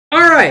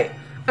Alright,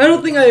 I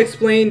don't think I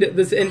explained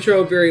this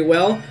intro very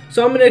well,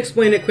 so I'm going to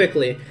explain it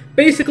quickly.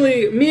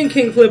 Basically, me and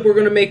KingFlip were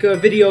going to make a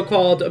video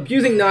called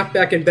Abusing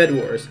Knockback in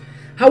Bedwars.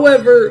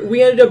 However,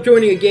 we ended up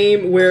joining a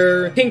game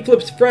where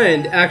KingFlip's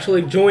friend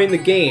actually joined the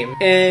game,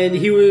 and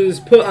he was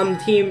put on the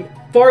team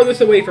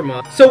farthest away from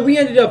us. So we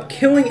ended up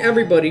killing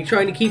everybody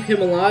trying to keep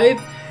him alive,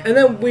 and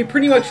then we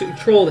pretty much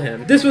trolled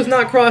him. This was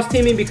not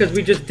cross-teaming because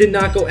we just did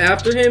not go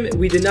after him.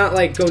 We did not,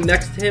 like, go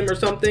next to him or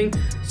something.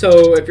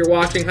 So if you're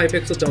watching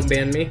Hypixel, don't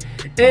ban me.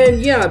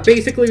 And yeah,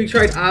 basically we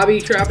tried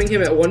obby trapping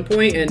him at one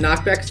point and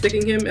knockback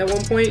sticking him at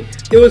one point.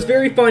 It was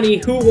very funny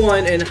who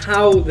won and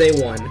how they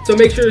won. So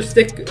make sure to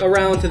stick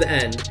around to the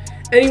end.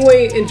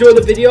 Anyway, enjoy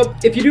the video.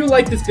 If you do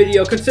like this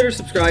video, consider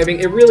subscribing.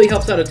 It really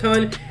helps out a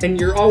ton, and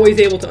you're always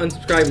able to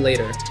unsubscribe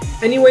later.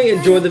 Anyway,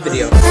 enjoy the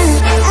video.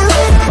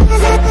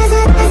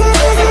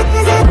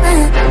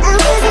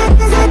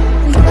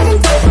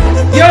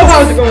 Yo,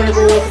 how's it going,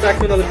 everyone? Welcome back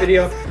to another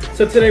video.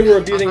 So today we're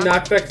abusing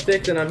knockback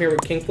sticks, and I'm here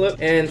with KingFlip.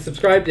 And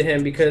subscribe to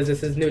him because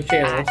this is his new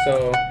channel,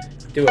 so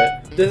do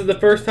it. This is the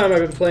first time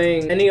I've been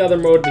playing any other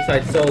mode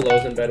besides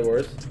solos in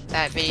Bedwars.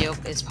 That video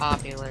is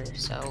popular,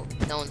 so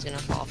no one's gonna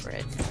fall for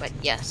it. But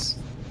yes.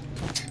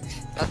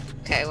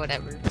 Okay,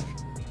 whatever.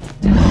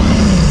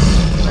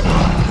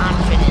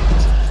 Confident.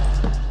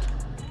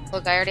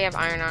 Look, I already have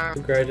iron arm.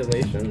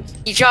 Congratulations.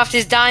 He dropped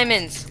his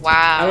diamonds!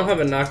 Wow. I don't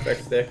have a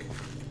knockback stick.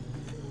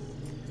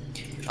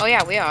 Oh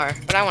yeah, we are.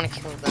 But I want to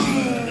kill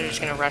them. They're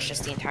just gonna rush us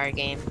the entire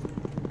game.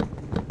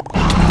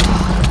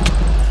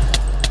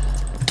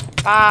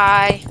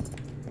 Bye.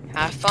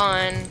 Have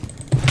fun.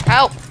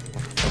 Help!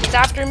 He's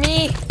after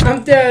me!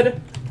 I'm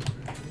dead!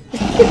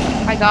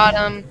 I got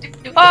him.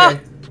 Oh! Okay.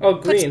 Oh,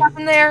 Put green. stuff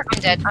in there. I'm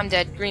dead. I'm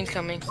dead. Green's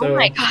coming. So, oh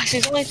my gosh,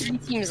 there's only 3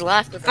 teams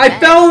left. With I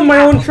fell in my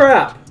own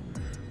trap!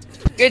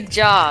 Good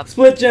job.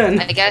 Split gen.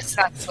 I guess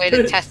that's the way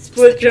to test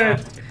Split gen.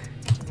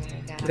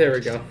 Oh There we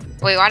go.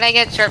 wait, why'd I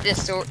get sharpened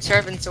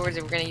swords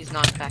if we're gonna use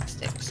knockback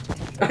sticks?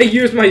 I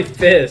used my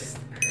fist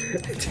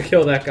to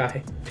kill that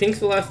guy. Pink's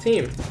the last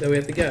team that we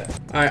have to get.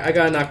 Alright, I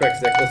got a knockback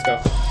stick. Let's go.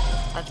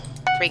 Let's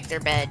break their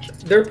bed.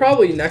 They're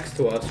probably next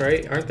to us,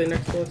 right? Aren't they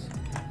next to us?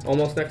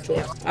 Almost next to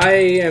us? I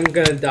am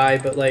gonna die,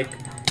 but like,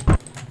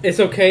 it's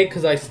okay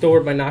because I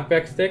stored my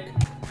knockback stick.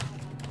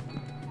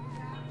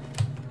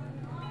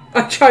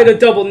 I tried a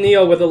double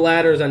Neo with the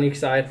ladders on each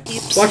side.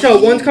 Watch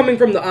out, one's coming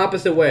from the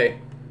opposite way.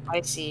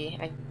 I see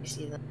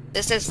them.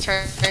 This has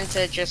turned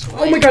into just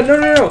Oh my god,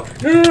 no.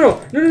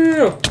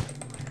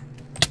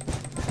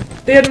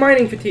 They had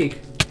mining fatigue.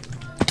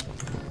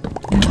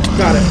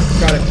 Got it.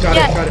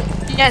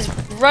 Yes,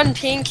 run,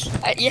 Pink.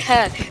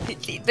 Yeah,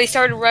 they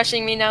started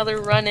rushing me, now they're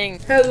running.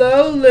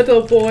 Hello,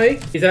 little boy.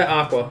 He's at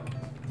Aqua.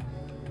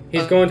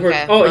 He's going towards...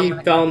 okay. Oh, he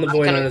fell in the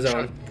void on his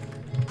own.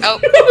 Oh,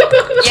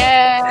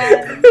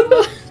 yeah.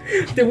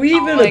 Did we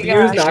even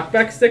abuse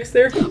knockback sticks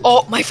there?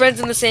 Oh, my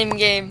friend's in the same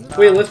game.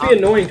 Wait, let's be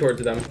annoying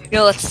towards them.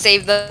 No, let's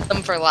save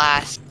them for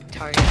last.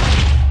 Target.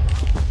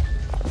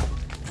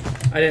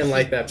 I didn't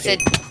like that. Said,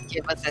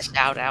 give us a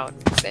shout out.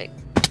 Say,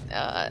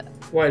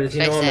 Why, does he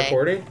know I'm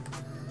recording?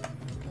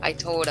 I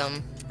told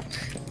him.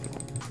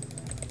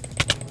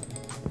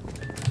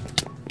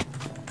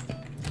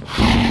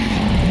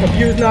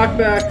 Abuse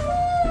knockback.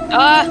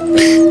 I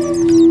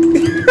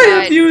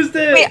abused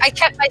it. Wait, I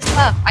kept my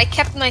stuff. I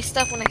kept my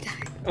stuff when I died.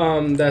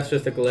 That's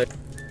just a glitch.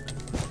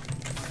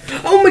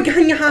 Oh my god,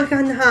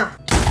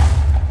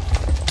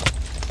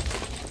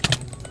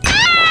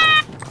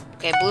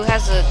 Okay, blue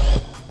has a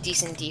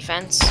decent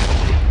defense.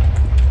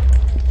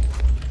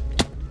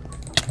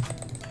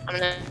 I'm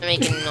gonna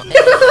make it.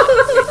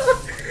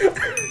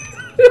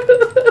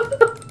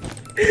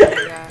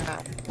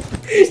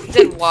 He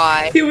said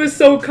why. He was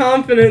so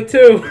confident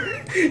too.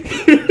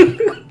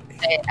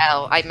 Say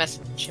L. I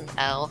messaged him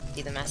L.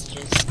 See the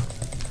messages.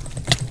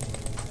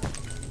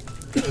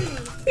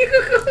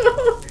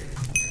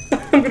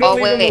 I'm gonna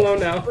leave him alone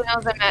now. Who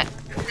knows I'm at?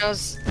 Who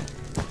knows?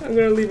 I'm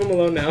gonna leave him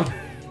alone now.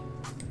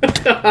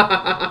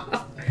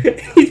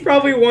 He's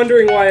probably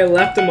wondering why I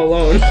left him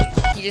alone.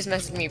 He just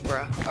messaged me,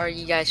 bro. Are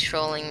you guys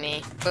trolling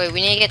me? Wait,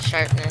 we need to get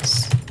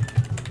sharpness.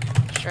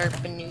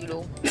 Sharpen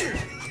noodle.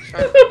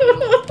 Sharpen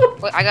noodle.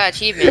 Wait, I got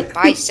achievement.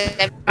 Buy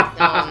 7. No,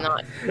 I'm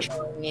not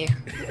trolling you.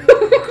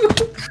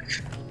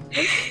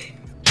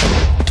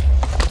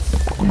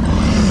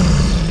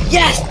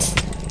 Yes!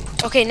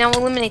 Okay, now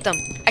eliminate them.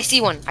 I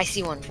see one.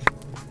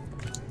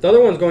 The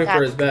other one's going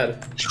for his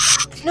bed.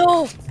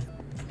 No!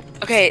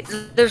 Okay,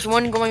 there's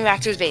one going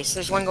back to his base.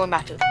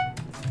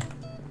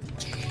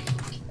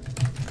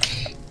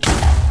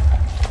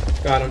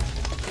 Got him.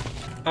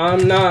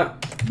 I'm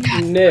not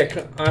Nick,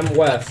 I'm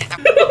West.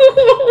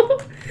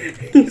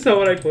 You saw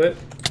what I put?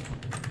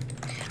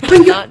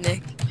 I'm not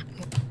Nick.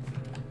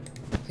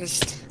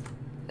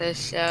 The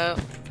show,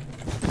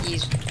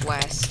 he's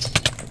West.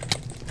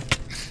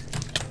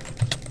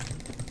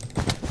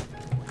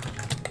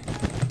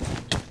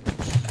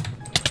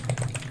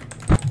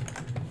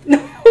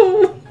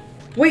 No!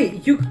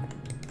 Wait, you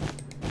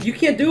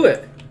can't do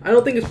it. I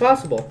don't think it's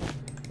possible.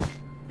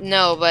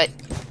 No, but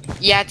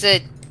you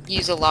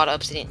use a lot of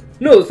obsidian.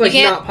 No, it's like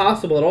not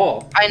possible at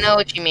all. I know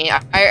what you mean.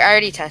 I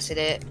already tested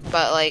it,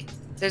 but like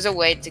there's a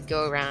way to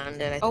go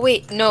around it. Oh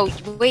wait, no,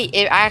 wait.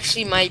 It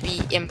actually might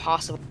be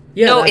impossible.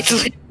 Yeah. No,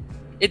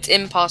 it's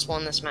impossible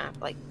on this map.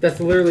 Like that's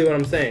literally what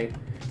I'm saying.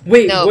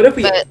 Wait, no, what if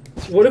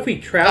we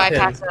trap him? I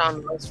passed it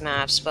on most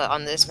maps, but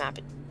on this map.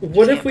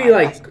 What if we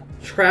like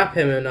trap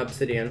him in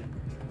obsidian?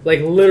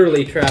 Like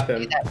literally trap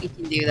him. We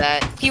can do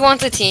that. He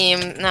wants a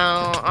team.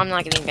 No, I'm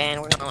not getting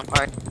banned. We're not on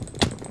part.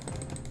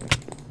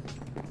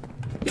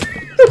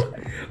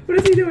 What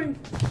is he doing?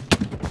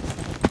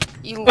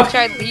 You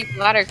tried leave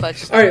ladder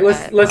clutch. All right,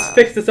 let's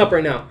fix this up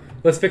right now.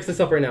 Let's fix this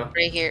up right now.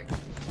 Right here,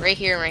 right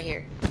here, and right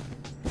here.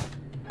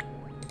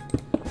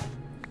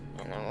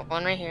 And then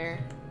one right here.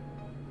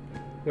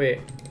 Wait.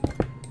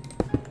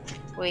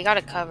 Well, you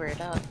gotta cover it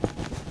up.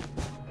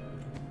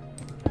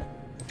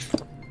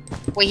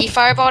 Wait, he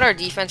fireballed our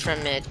defense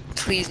from mid.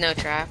 Please no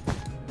trap.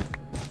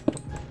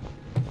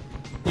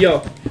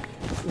 Yo,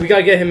 we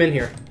gotta get him in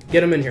here.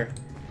 Get him in here.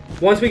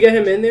 Once we get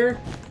him in there,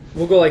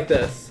 we'll go like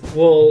this.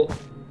 We'll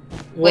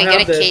wait, have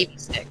get a this. KB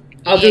stick.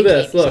 I'll do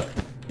this. Look,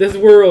 this is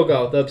where we'll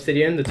go. The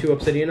obsidian, the 2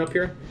 obsidian up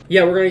here.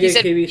 Yeah, we're gonna get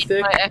a KB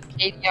stick.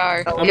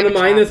 I'm gonna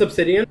mine this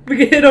obsidian. We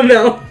can hit him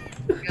now.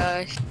 Oh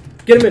gosh.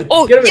 Get him in.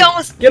 Oh, get him in.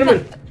 Almost... Get him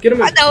in. Get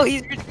him in. No,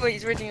 he's ridging away.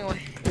 He's ridging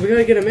away. We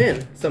gotta get him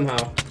in somehow.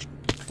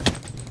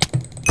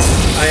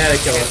 I had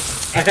to kill him.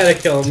 I had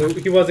to kill him.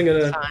 He wasn't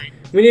gonna. Fine.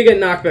 We need to get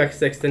knockback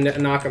sticks to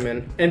knock him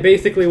in, and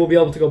basically we'll be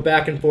able to go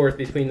back and forth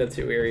between the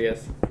 2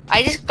 areas.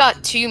 I just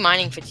got 2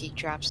 mining fatigue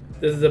traps.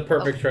 This is a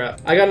perfect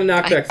trap. I got a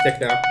knockback stick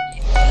now.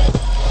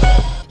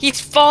 He's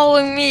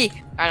following me.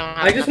 I don't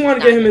know. I just want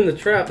to get him in the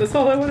trap. That's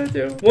all I want to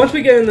do. Once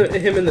we get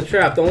him in the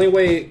trap, the only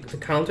way to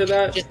counter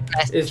that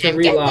is to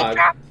relog.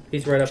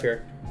 He's right up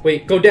here.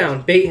 Wait, go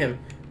down. Bait him.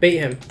 Bait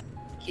him.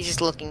 He's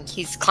just looking.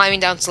 He's climbing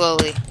down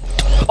slowly.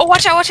 Oh,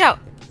 watch out! Watch out!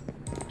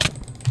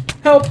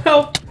 Help!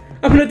 Help!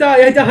 I'm gonna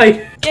die. I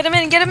died. Get him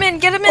in! Get him in!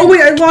 Get him in! Oh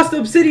wait, I lost the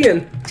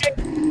obsidian.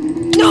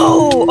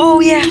 No! Oh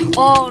yeah!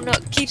 Oh no!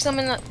 Keep some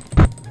in the.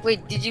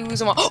 Wait, did you lose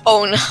them all?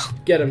 Oh no!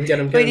 Get him! Get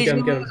him! Get Wait, him! Get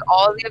him! Did you lose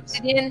all the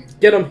obsidian?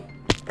 Get him!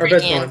 Our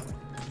bed's gone.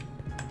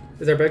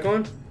 Is our bed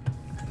gone?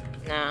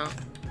 No.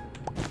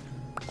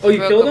 Oh, you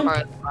killed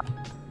him?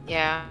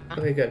 Yeah.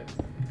 Okay, good.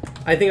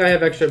 I think I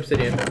have extra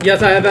obsidian.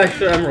 Yes, I have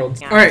extra emeralds.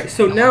 Yeah. Alright,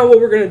 so now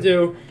what we're gonna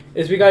do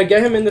is we gotta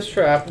get him in this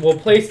trap. We'll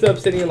place the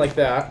obsidian like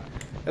that,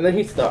 and then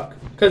he's stuck.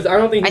 Because I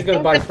don't think he's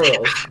gonna buy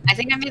pearls. I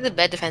think I made the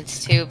bed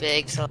defense too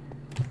big, so...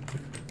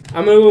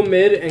 I'm gonna go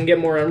mid and get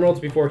more emeralds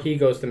before he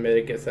goes to mid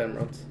and gets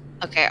emeralds.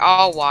 Okay,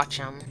 I'll watch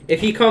him. If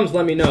he comes,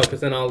 let me know,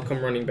 because then I'll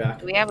come running back.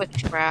 Do we have a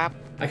trap?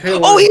 I kind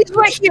of. Oh, he's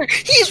right here!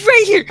 He's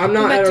right here! I'm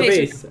not at our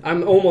base.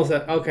 I'm almost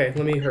at. Okay,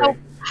 let me hurry. Help!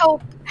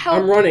 Help! Help!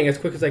 I'm running as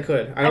quick as I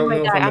could. I don't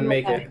know if I'm gonna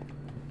make it.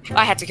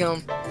 I have to kill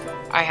him.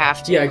 I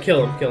have to. Yeah,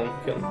 kill him, kill him,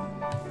 kill him.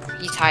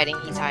 He's hiding,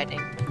 he's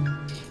hiding.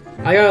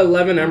 I got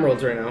 11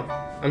 emeralds right now.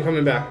 I'm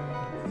coming back.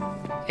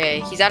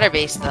 Okay, he's at our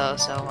base though,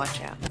 so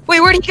watch out.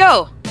 Wait, where'd he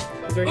go?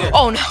 He's right here.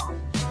 Oh no.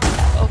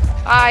 Oh,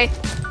 bye.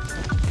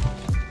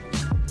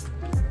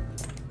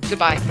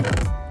 Goodbye.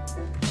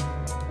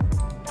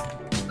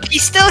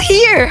 He's still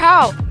here!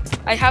 How?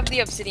 I have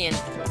the obsidian.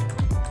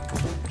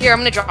 Here, I'm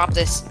gonna drop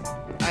this.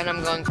 And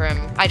I'm going for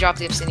him. I dropped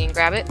the obsidian.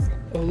 Grab it.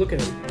 Oh, look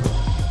at him.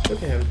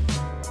 Look at him.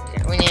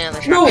 Here, we need another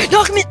trap. No!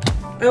 Knock him in!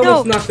 I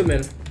almost knocked him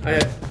in.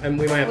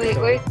 We might have to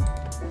kill him.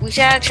 We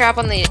should have a trap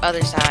on the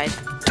other side.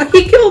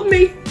 He killed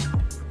me!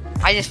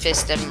 I just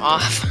fisted him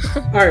off.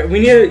 Alright, we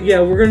need to,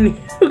 yeah, we're gonna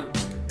need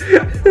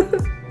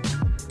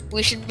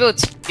We should build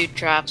 2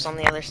 traps on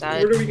the other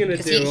side. What are we gonna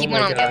do? He oh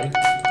went my god.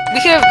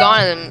 We could have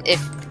gone at him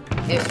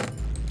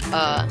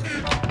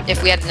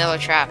if we had another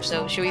trap.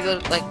 So should we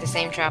build like the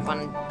same trap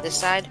on this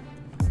side?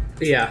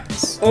 Yeah.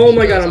 Oh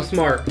my god, I'm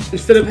smart.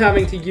 Instead of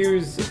having to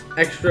use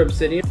extra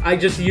obsidian, I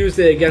just used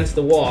it against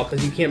the wall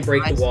because you can't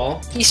break the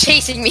wall. He's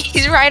chasing me.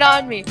 He's right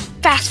on me.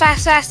 Fast,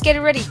 fast, fast. Get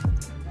it ready.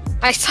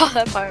 I saw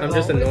that fireball. I'm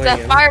just annoying What's that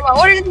him. fireball?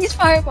 What are these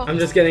fireballs? I'm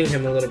just getting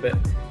him a little bit.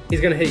 He's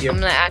gonna hit you. I'm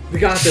gonna act. We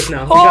got this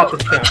now. We got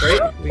this trap,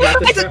 right? We got I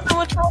this took trap. so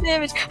much fall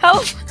damage.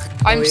 Help!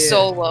 I'm yeah.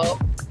 so low.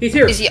 He's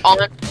here. Is he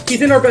on?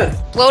 He's in our bed.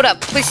 Load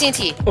up. Please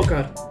TNT. Oh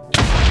god.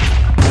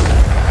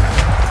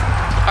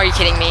 Are you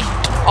kidding me?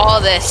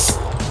 All this.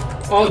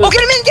 All this. Oh,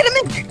 get him in! Get him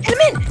in! Get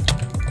him in!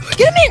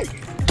 Get him in!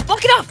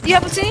 Block it off! Do you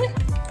have obsidian?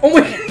 Oh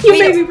my god, you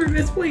made me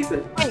misplace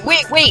it.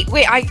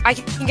 Wait, I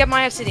can get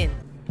my obsidian.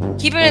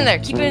 Keep it in there,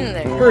 keep it in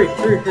there. Hurry,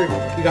 hurry, hurry.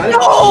 You got it?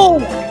 No!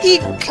 He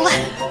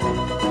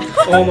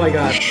Oh my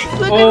god.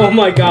 Oh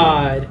my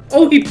god.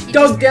 Oh, he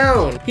dug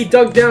down. He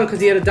dug down because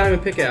he had a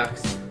diamond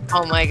pickaxe.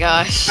 Oh my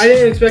gosh. I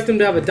didn't expect him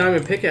to have a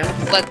diamond pickaxe.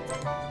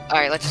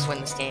 Alright, let's just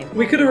win this game.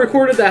 We could have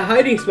recorded that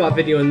hiding spot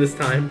video in this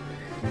time.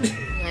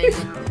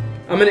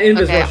 I'm gonna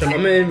invis rush him. I'm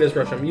gonna invis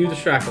rush him. You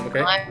distract him,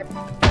 okay?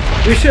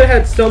 We should have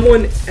had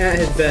someone at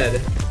his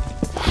bed.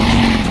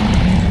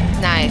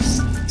 Nice.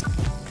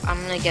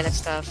 I'm gonna get his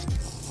stuff.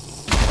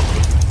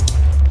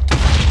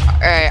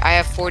 Alright, I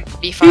have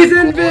 45. He's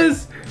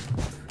invis!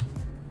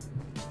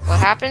 What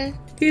happened?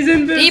 He's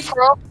invis!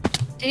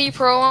 Did he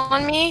pro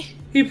on me?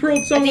 He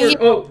pearled somewhere.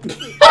 Oh.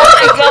 Oh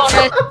my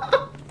god.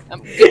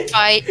 Good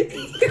fight.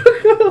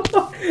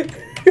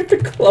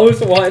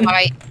 Close one. Good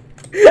fight.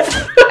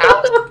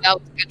 That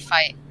was a good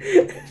fight.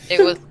 It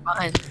was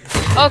fun.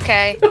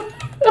 Okay.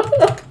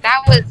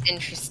 That was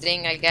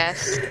interesting, I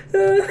guess.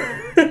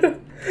 That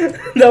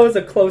was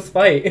a close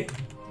fight.